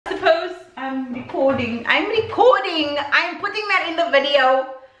I'm recording. I'm putting that in the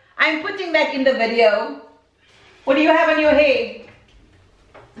video. I'm putting that in the video. What do you have on your hair?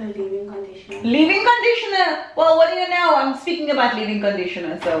 A leave-in conditioner. Leave-in conditioner. Well, what do you know? I'm speaking about leave-in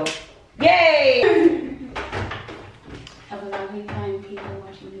conditioner, so yay! Have a lovely time, people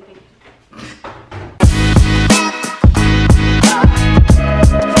watching the video.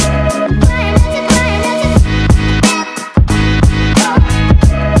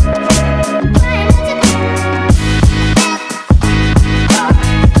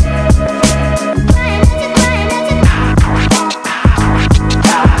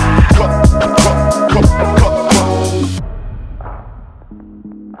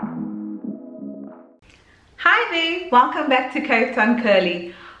 Welcome back to Cape Town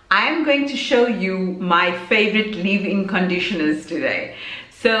Curly. I am going to show you my favorite leave-in conditioners today.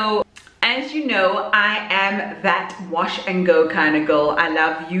 So as you know, I am that wash and go kind of girl. I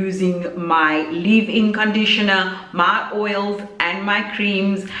love using my leave-in conditioner, my oils and my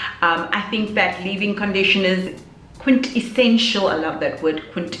creams. I think that leave-in conditioners quintessential, I love that word,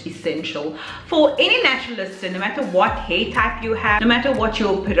 quintessential, for any naturalista. No matter what hair type you have, no matter what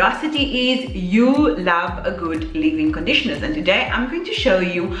your porosity is, you love a good leave-in conditioners. And today I'm going to show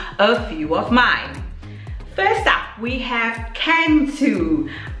you a few of mine. First up, we have Cantu.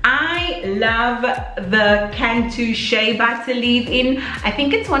 I love the Cantu Shea Butter leave-in. I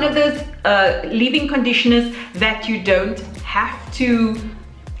think it's one of those leave-in conditioners that you don't have to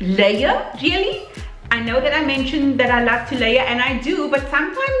layer, really. I know that I mentioned that I love to layer, and I do, but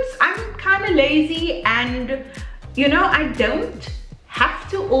sometimes I'm kind of lazy and, you know, I don't have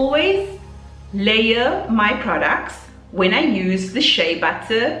to always layer my products when I use the Shea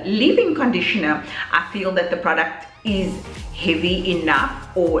Butter leave-in conditioner. I feel that the product is heavy enough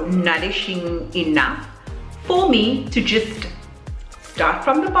or nourishing enough for me to just start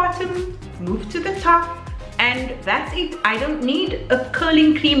from the bottom, move to the top, and that's it. I don't need a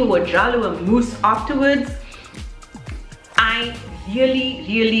curling cream or a gel or a mousse afterwards. I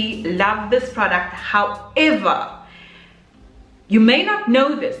really love this product. However, you may not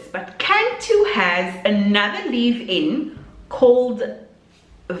know this, but Cantu has another leave-in called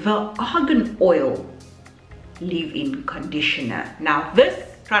the Argan Oil leave-in conditioner. Now this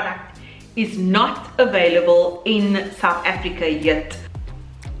product is not available in South Africa yet.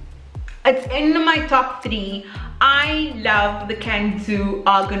 It's in my top 3. I love the Cantu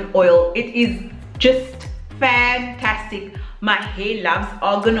Argan Oil. It is just fantastic. My hair loves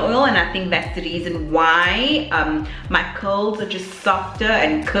argan oil, and I think that's the reason why my curls are just softer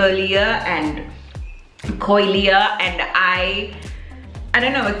and curlier and coilier, and I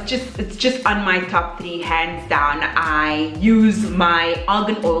don't know, it's just on my top 3 hands down. I use my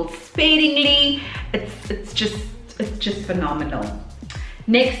argan oil sparingly. It's just phenomenal.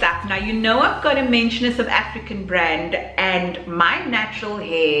 Next up, now you know I've got to mention a South African brand, and my natural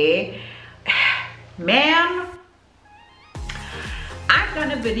hair, man, I've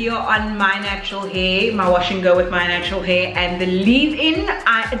done a video on my natural hair, my wash and go with my natural hair, and the leave-in,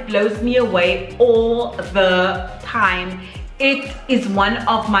 it blows me away all the time. It is one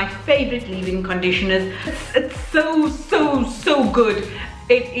of my favorite leave-in conditioners. It's so good.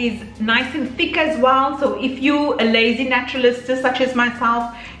 It is nice and thick as well, so if you're a lazy naturalista such as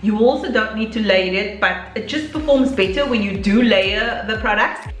myself, you also don't need to layer it, but it just performs better when you do layer the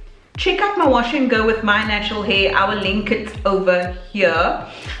products. Check out my wash and go with my natural hair. I will link it over here.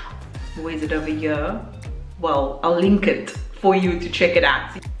 Where is it over here? Well, I'll link it for you to check it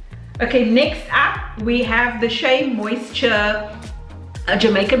out. Okay, next up we have the Shea Moisture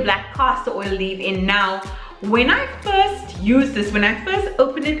Jamaican Black Castor Oil leave-in. Now, when I first used this, when I first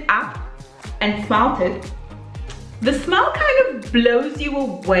opened it up and smelled it, the smell kind of blows you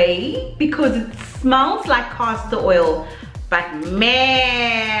away because it smells like castor oil, but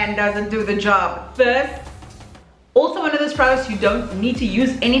man, doesn't do the job. First, also one of those products you don't need to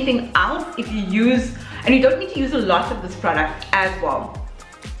use anything else if you use, and you don't need to use a lot of this product as well.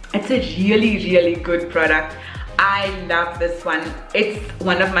 It's a really good product. I love this one. It's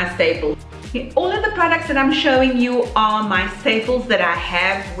one of my staples. All of the products that I'm showing you are my staples that I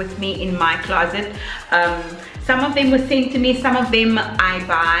have with me in my closet. Some of them were sent to me, some of them I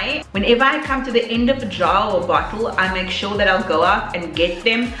buy. Whenever I come to the end of a jar or bottle, I make sure that I'll go out and get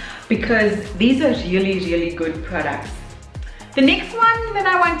them because these are really good products. The next one that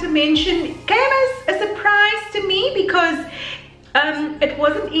I want to mention came as a surprise to me because it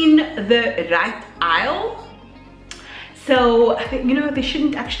wasn't in the right aisle. So, you know, there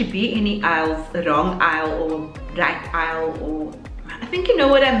shouldn't actually be any aisles, the wrong aisle or right aisle, or I think you know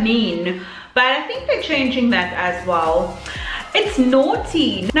what I mean. But I think they're changing that as well. It's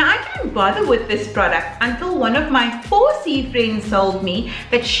naughty. Now I didn't bother with this product until one of my 4C friends told me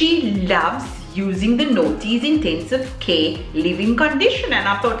that she loves using the Naughty's Intensive Care Leave-In Conditioner, and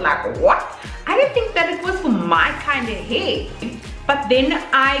I thought like, what? I didn't think that it was for my kind of hair. But then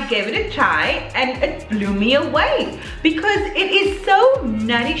I gave it a try and it blew me away because it is so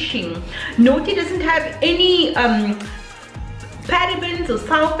nourishing. Naughty doesn't have any parabens or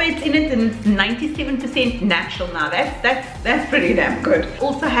sulfates in it, and it's 97% natural now. That's pretty damn good.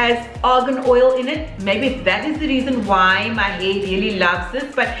 Also has argan oil in it. Maybe that is the reason why my hair really loves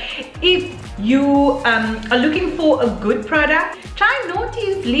this. But if you are looking for a good product, try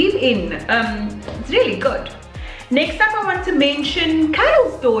Naughty's Leave-In. It's really good. Next up, I want to mention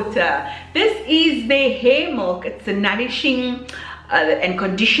Carol's Daughter. This is their hair milk. It's a nourishing and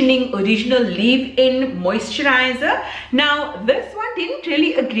conditioning original leave-in moisturizer. Now this one didn't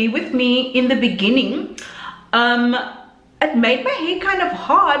really agree with me in the beginning. It made my hair kind of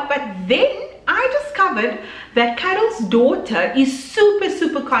hard, but then I discovered that Carol's Daughter is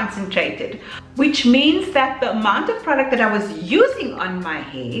super concentrated, which means that the amount of product that I was using on my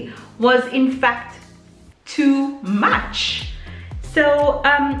hair was in fact too much. So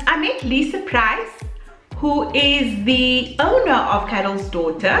I met Lisa Price, who is the owner of Carol's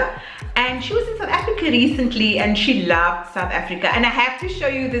Daughter, and she was in South Africa recently and she loved South Africa, and I have to show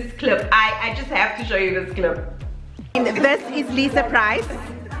you this clip. I just have to show you this clip. This is Lisa Price,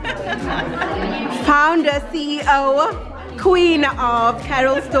 founder, CEO, queen of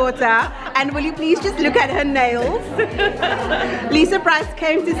Carol's Daughter, and will you please just look at her nails? Lisa Price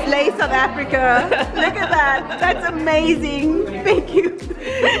came to slay South Africa. Look at that. That's amazing. Thank you.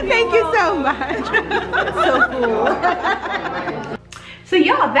 Thank you so much. So cool. So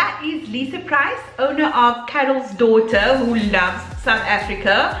yeah, that is Lisa Price, owner of Carol's Daughter, who loves South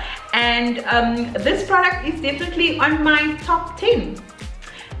Africa, and this product is definitely on my top 10.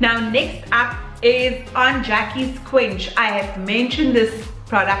 Now next up is on Jackie's Quench. I have mentioned this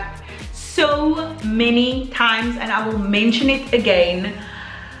product so many times and I will mention it again.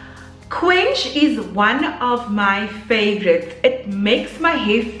 Quench is one of my favorites. It makes my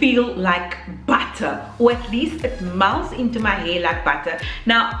hair feel like butter, or at least it melts into my hair like butter.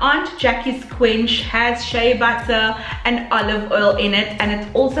 Now Aunt Jackie's Quench has shea butter and olive oil in it, and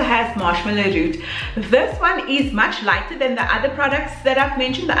it also has marshmallow root. This one is much lighter than the other products that I've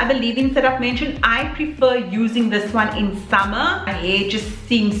mentioned, the other leave-ins that I've mentioned. I prefer using this one in summer. My hair just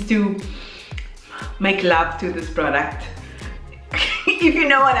seems to make love to this product. If you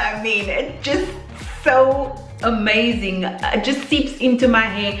know what I mean. It's just so amazing. It just seeps into my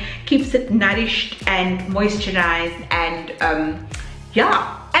hair, keeps it nourished and moisturized, and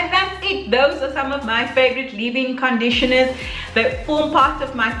yeah. And that's it. Those are some of my favorite leave-in conditioners that form part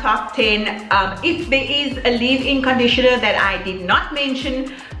of my top 10. If there is a leave-in conditioner that I did not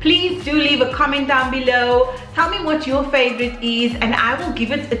mention, please do leave a comment down below. Tell me what your favorite is and I will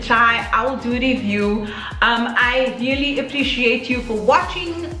give it a try. I will do a review. I really appreciate you for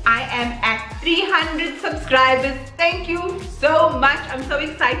watching. I am at 300 subscribers. Thank you so much. I'm so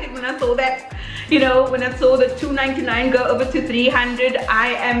excited when I saw that, you know, when I saw the $2.99 go over to 300. I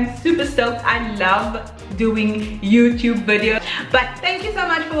am super stoked. I love doing YouTube videos. But thank you so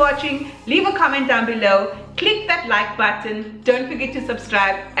much for watching. Leave a comment down below. Click that like button. Don't forget to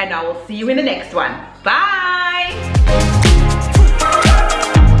subscribe, and I will see you in the next one. Bye.